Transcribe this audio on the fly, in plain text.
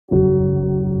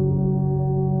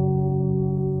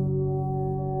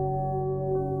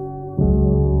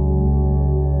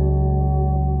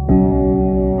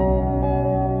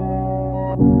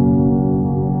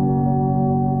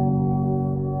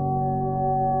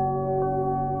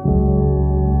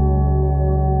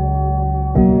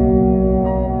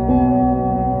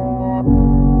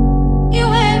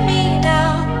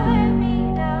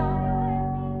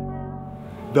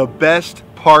The best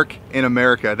park in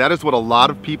America. That is what a lot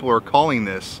of people are calling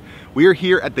this. We are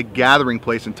here at the Gathering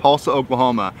Place in Tulsa,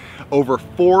 Oklahoma. Over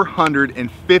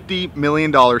 $450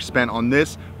 million spent on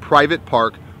this private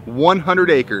park,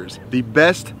 100 acres. The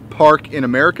best park in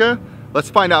America? Let's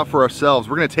find out for ourselves.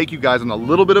 We're gonna take you guys on a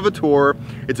little bit of a tour.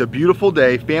 It's a beautiful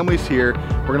day, family's here.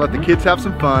 We're gonna let the kids have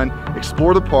some fun,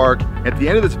 explore the park. At the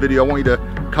end of this video, I want you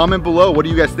to comment below, what do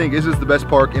you guys think? Is this the best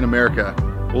park in America?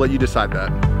 We'll let you decide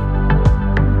that.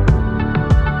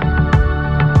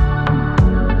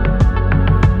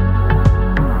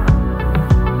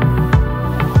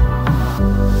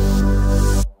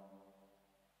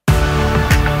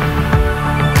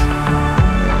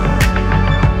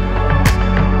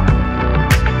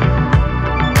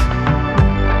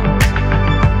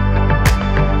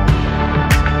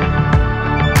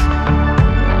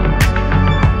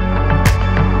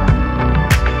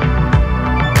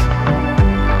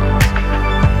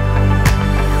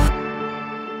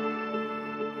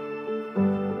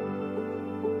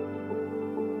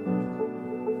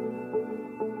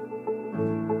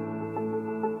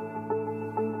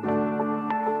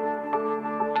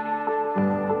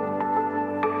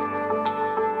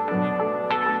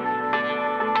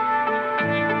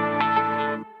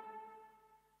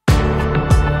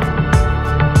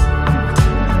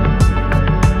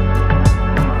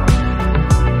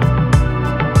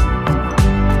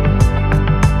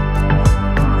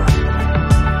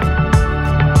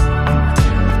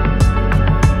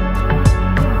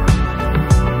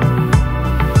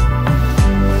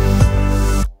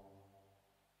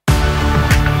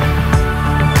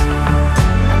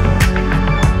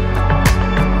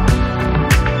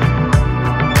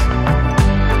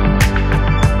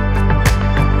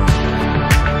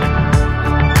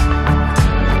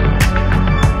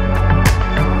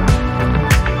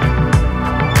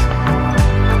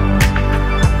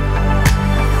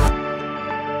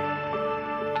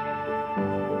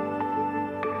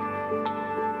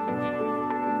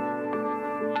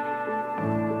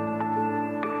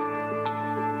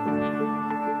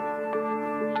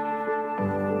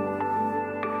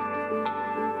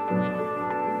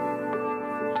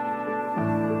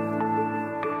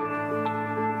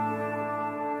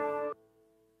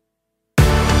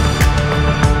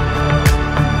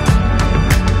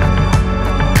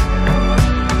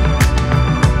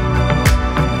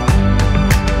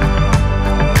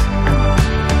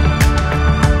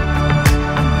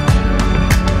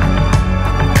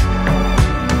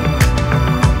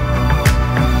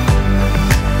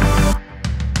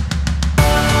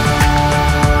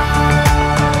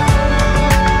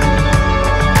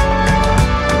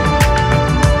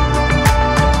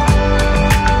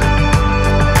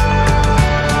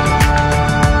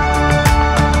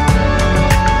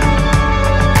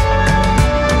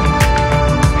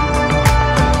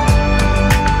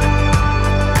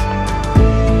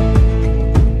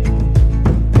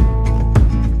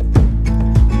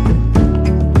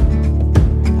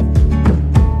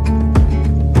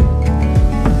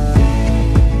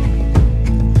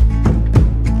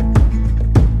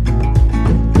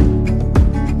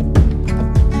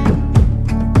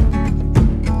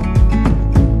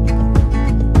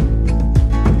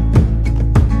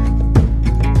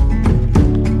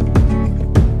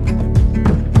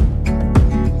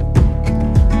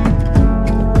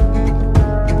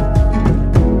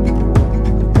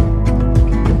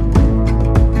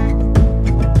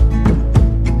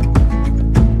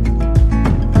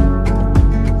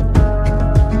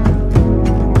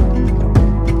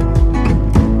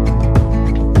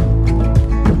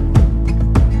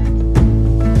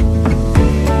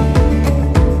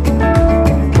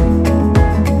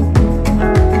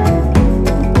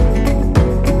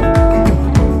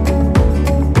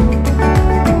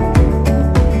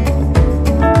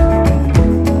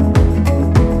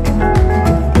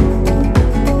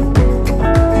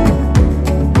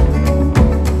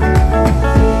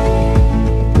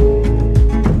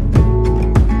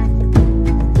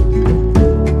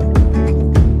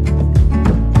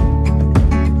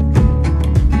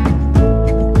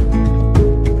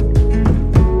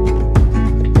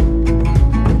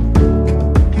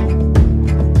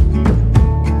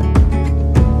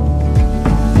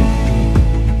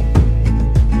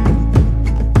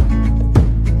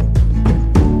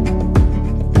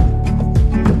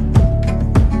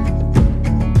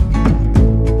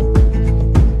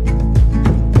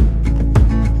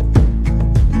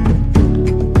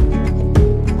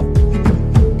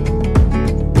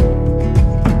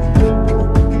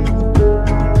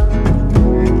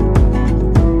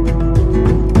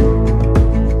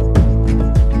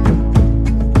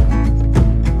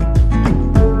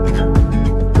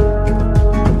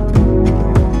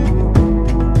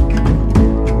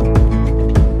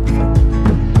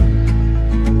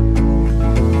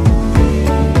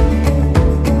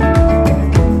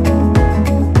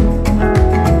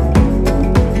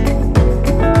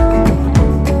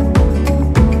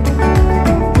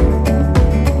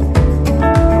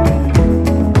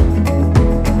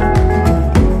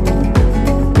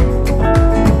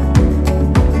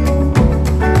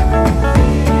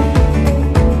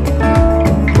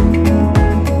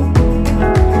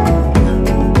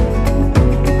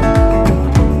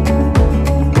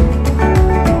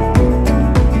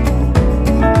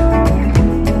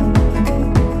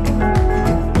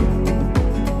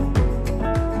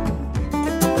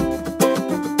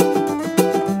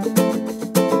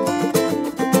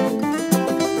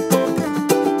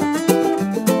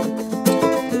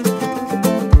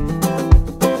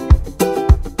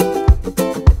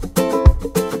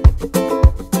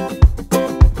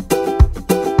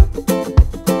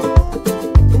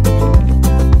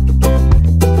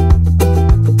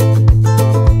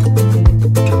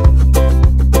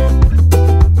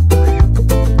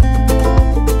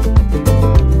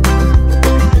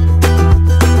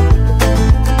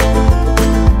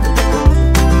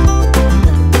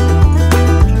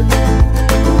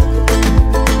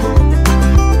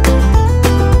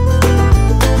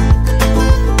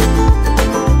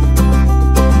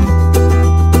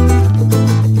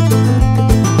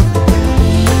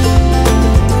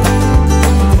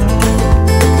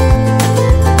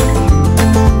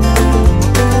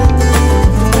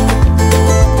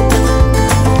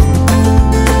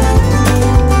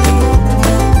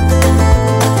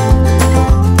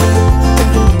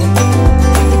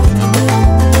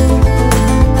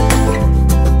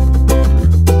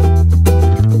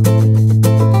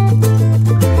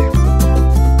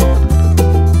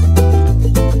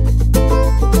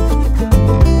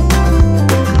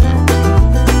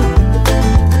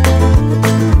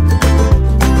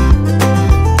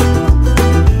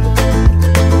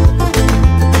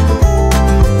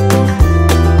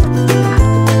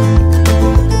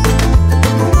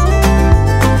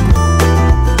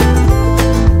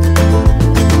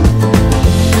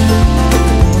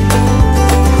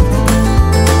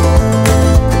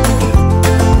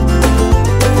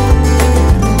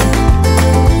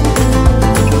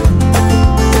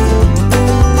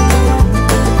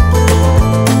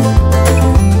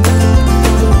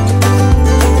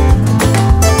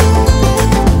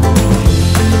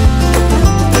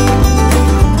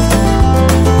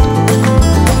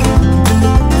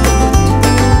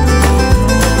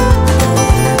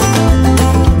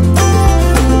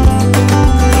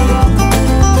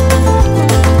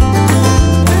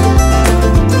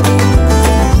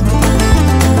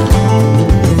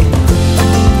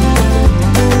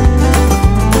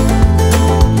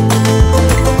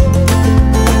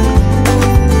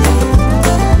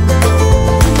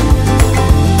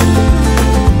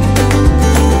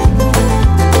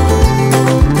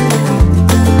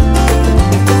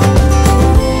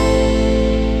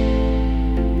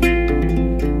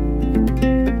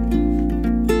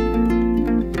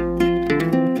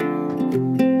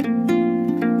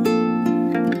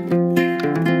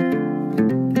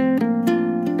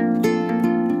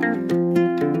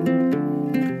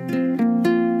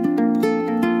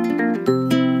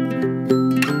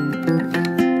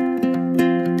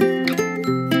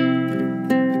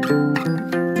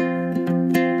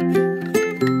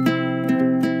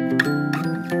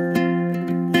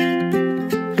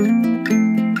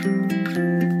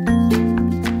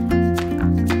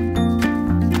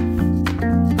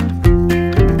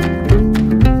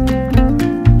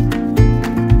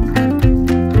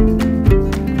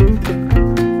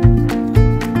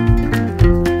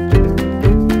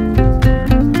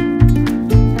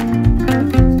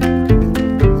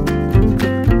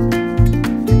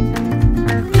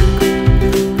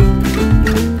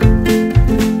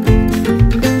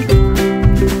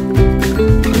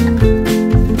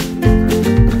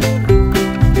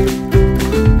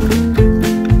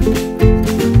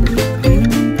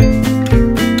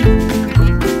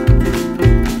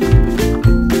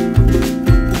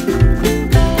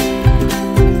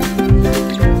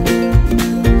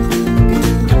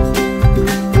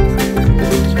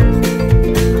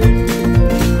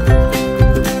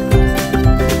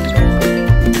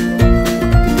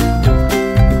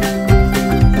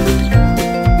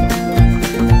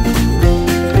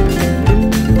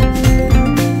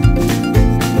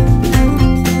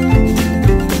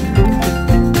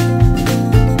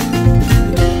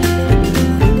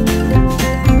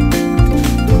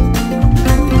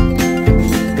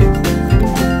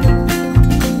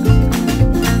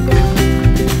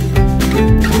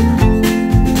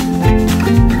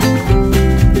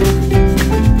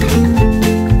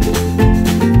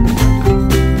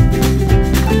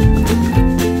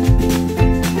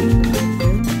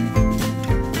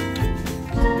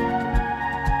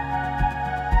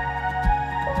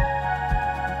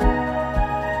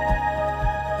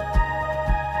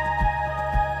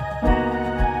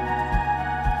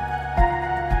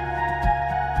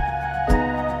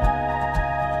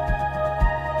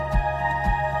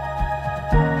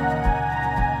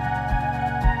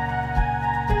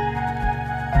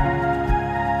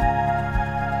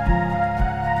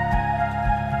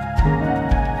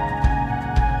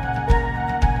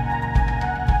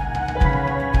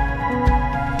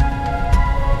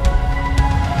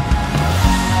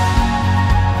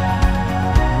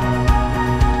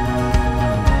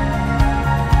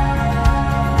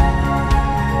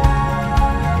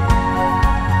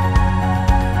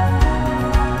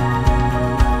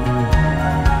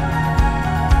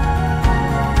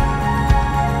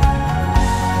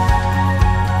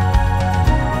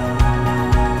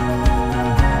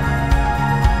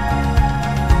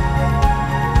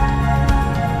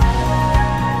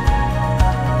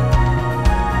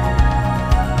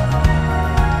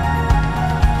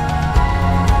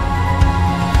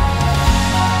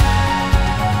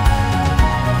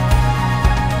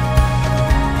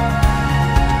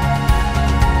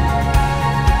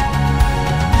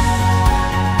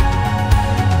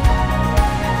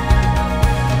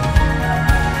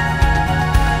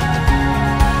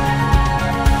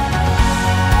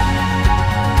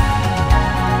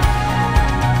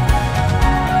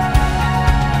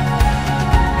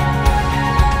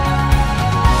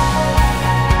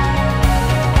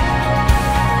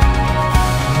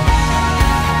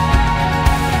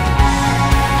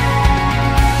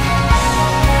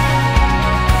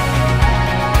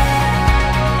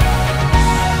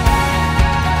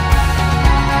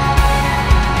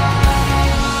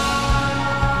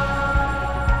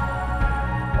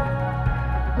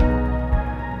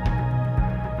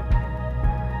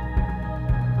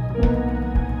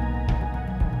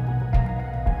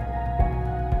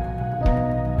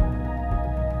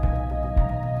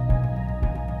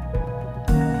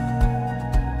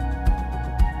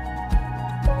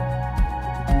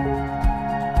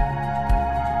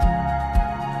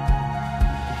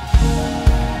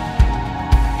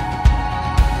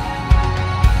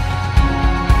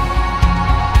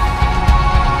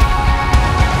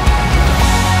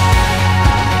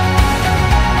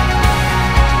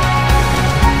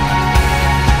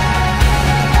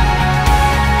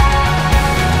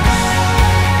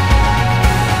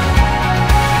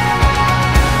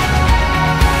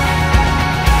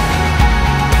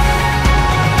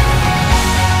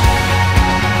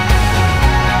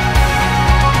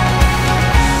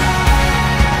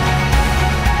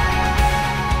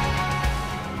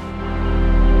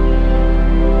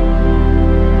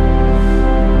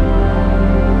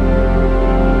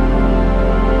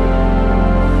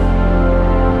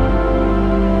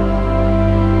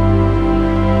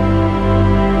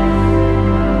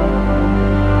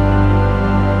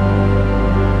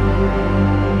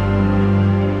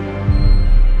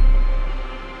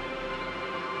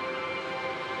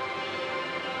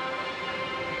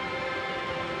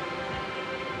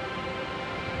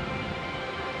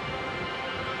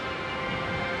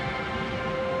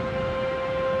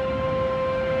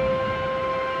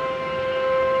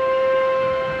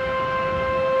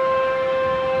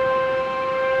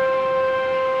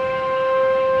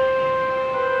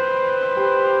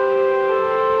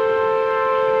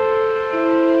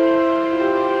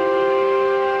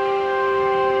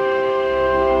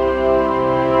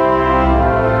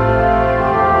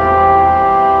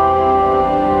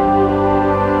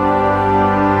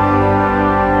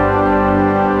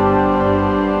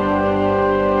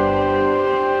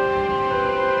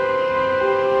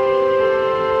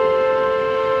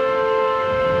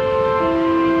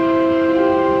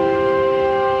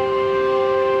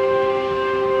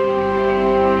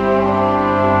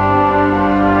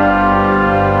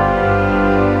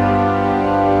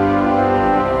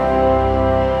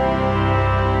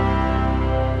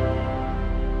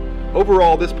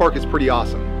 Overall, this park is pretty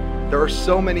awesome. There are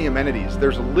so many amenities.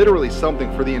 There's literally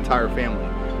something for the entire family.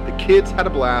 The kids had a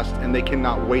blast and they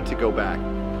cannot wait to go back.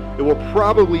 It will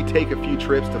probably take a few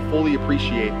trips to fully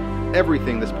appreciate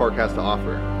everything this park has to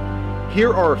offer.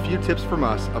 Here are a few tips from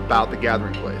us about the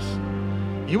Gathering Place.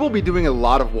 You will be doing a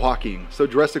lot of walking, so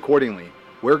dress accordingly.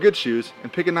 Wear good shoes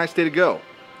and pick a nice day to go.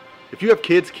 If you have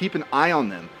kids, keep an eye on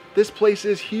them. This place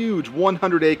is huge,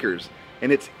 100 acres,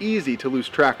 and it's easy to lose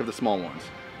track of the small ones.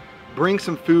 Bring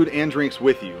some food and drinks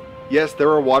with you. Yes, there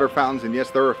are water fountains, and yes,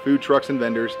 there are food trucks and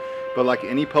vendors, but like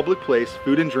any public place,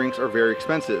 food and drinks are very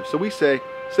expensive. So we say,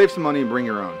 save some money and bring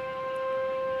your own.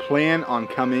 Plan on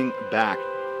coming back.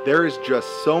 There is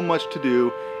just so much to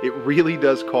do. It really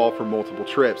does call for multiple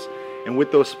trips. And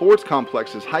with those sports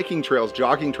complexes, hiking trails,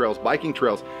 jogging trails, biking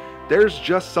trails, there's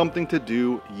just something to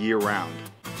do year round.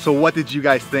 So what did you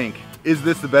guys think? Is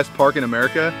this the best park in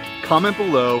America? Comment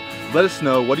below, let us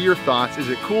know, what are your thoughts? Is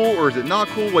it cool or is it not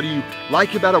cool? What do you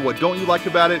like about it? What don't you like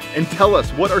about it? And tell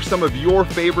us, what are some of your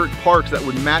favorite parks that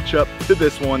would match up to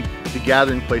this one, the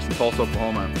Gathering Place in Tulsa,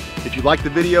 Oklahoma? If you liked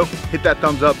the video, hit that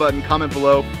thumbs up button, comment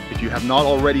below. If you have not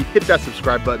already, hit that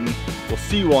subscribe button. We'll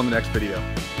see you all in the next video.